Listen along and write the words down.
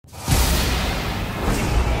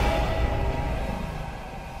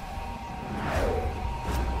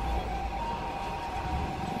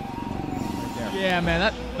Yeah,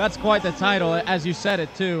 man, that's quite the title, as you said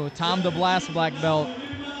it too. Tom DeBlass black belt.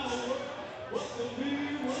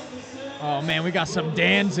 Oh man, we got some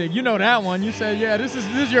Danzig. You know that one. You said, yeah, this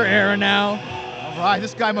is your era now. All right,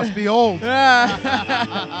 this guy must be old. All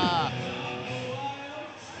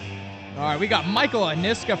right, we got Michael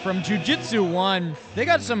Aniska from Jiu-Jitsu One. They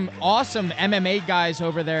got some awesome MMA guys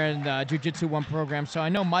over there in the Jiu-Jitsu One program, so I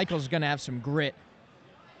know Michael's gonna have some grit.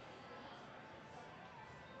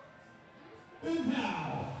 And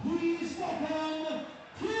now, please welcome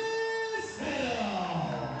Chris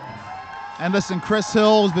Hill. And listen, Chris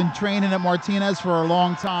Hill has been training at Martinez for a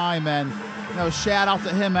long time, and shout out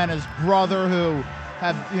to him and his brother who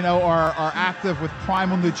have are active with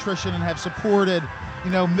Primal Nutrition and have supported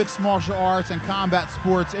mixed martial arts and combat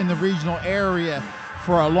sports in the regional area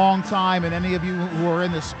for a long time. And any of you who are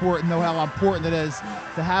in the sport know how important it is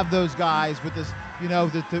to have those guys with this,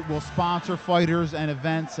 that will sponsor fighters and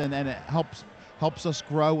events, and it helps us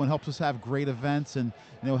grow and helps us have great events, and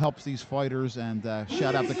helps these fighters. And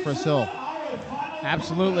shout out to Chris Hill.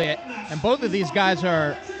 Absolutely, and both of these guys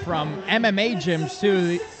are from MMA gyms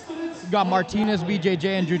too. You got Martinez, BJJ,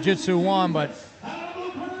 and Jiu-Jitsu One, but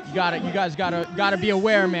you guys gotta be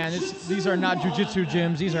aware, man. These are not Jiu-Jitsu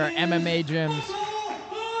gyms; these are MMA gyms.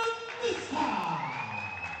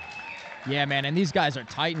 Yeah, man, and these guys are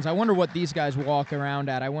titans. I wonder what these guys walk around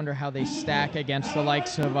at. I wonder how they stack against the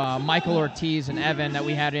likes of Michael Ortiz and Evan that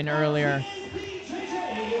we had in earlier.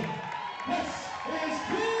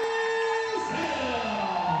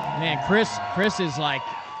 Man, Chris is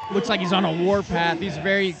looks like he's on a warpath. He's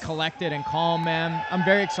very collected and calm, man. I'm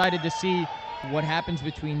very excited to see what happens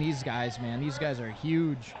between these guys, man. These guys are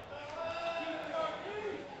huge.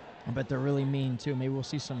 I bet they're really mean too. Maybe we'll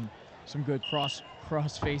see some good cross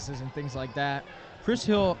faces and things like that. Chris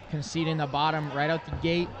Hill conceding the bottom right out the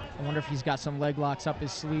gate. I wonder if he's got some leg locks up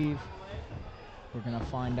his sleeve. We're gonna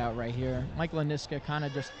find out right here. Michael Aniska kind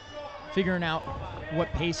of just figuring out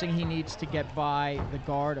what pacing he needs to get by the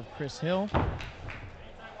guard of Chris Hill.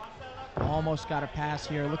 Almost got a pass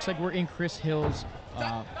here. Looks like we're in Chris Hill's.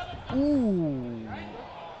 Ooh,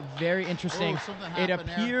 very interesting. It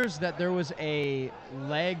appears that there was a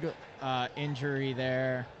leg injury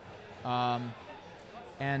there.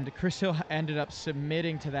 And Chris Hill ended up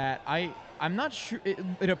submitting to that. I'm not sure.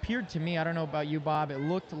 It appeared to me, I don't know about you, Bob, it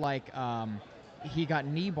looked like he got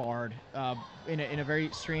knee barred in a very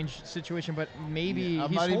strange situation, but maybe I'm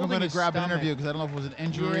he's not even going to grab an stomach. interview because I don't know if it was an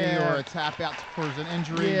injury or a tap out towards an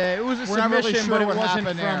injury. Yeah, it was a We're submission, not really sure but it what wasn't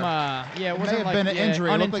happened from. there. It may wasn't have been an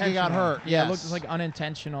injury. It looked like he got hurt. Yeah, Yes. it looked like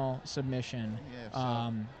unintentional submission.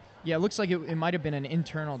 Yeah, Yeah, it looks like it might have been an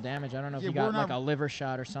internal damage. I don't know if he got like a liver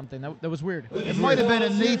shot or something. That was weird. It might have been a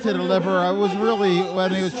knee to the liver. It was really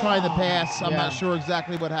when he was trying to pass. I'm not sure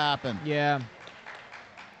exactly what happened. Yeah.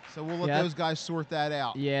 So we'll let those guys sort that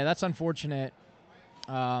out. Yeah, that's unfortunate.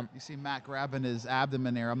 You see Matt grabbing his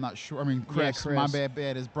abdomen there. I'm not sure. I mean, Chris. My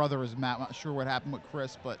bad. His brother is Matt. I'm not sure what happened with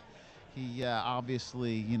Chris, but he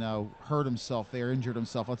obviously, hurt himself there, injured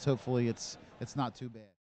himself. Hopefully it's not too bad.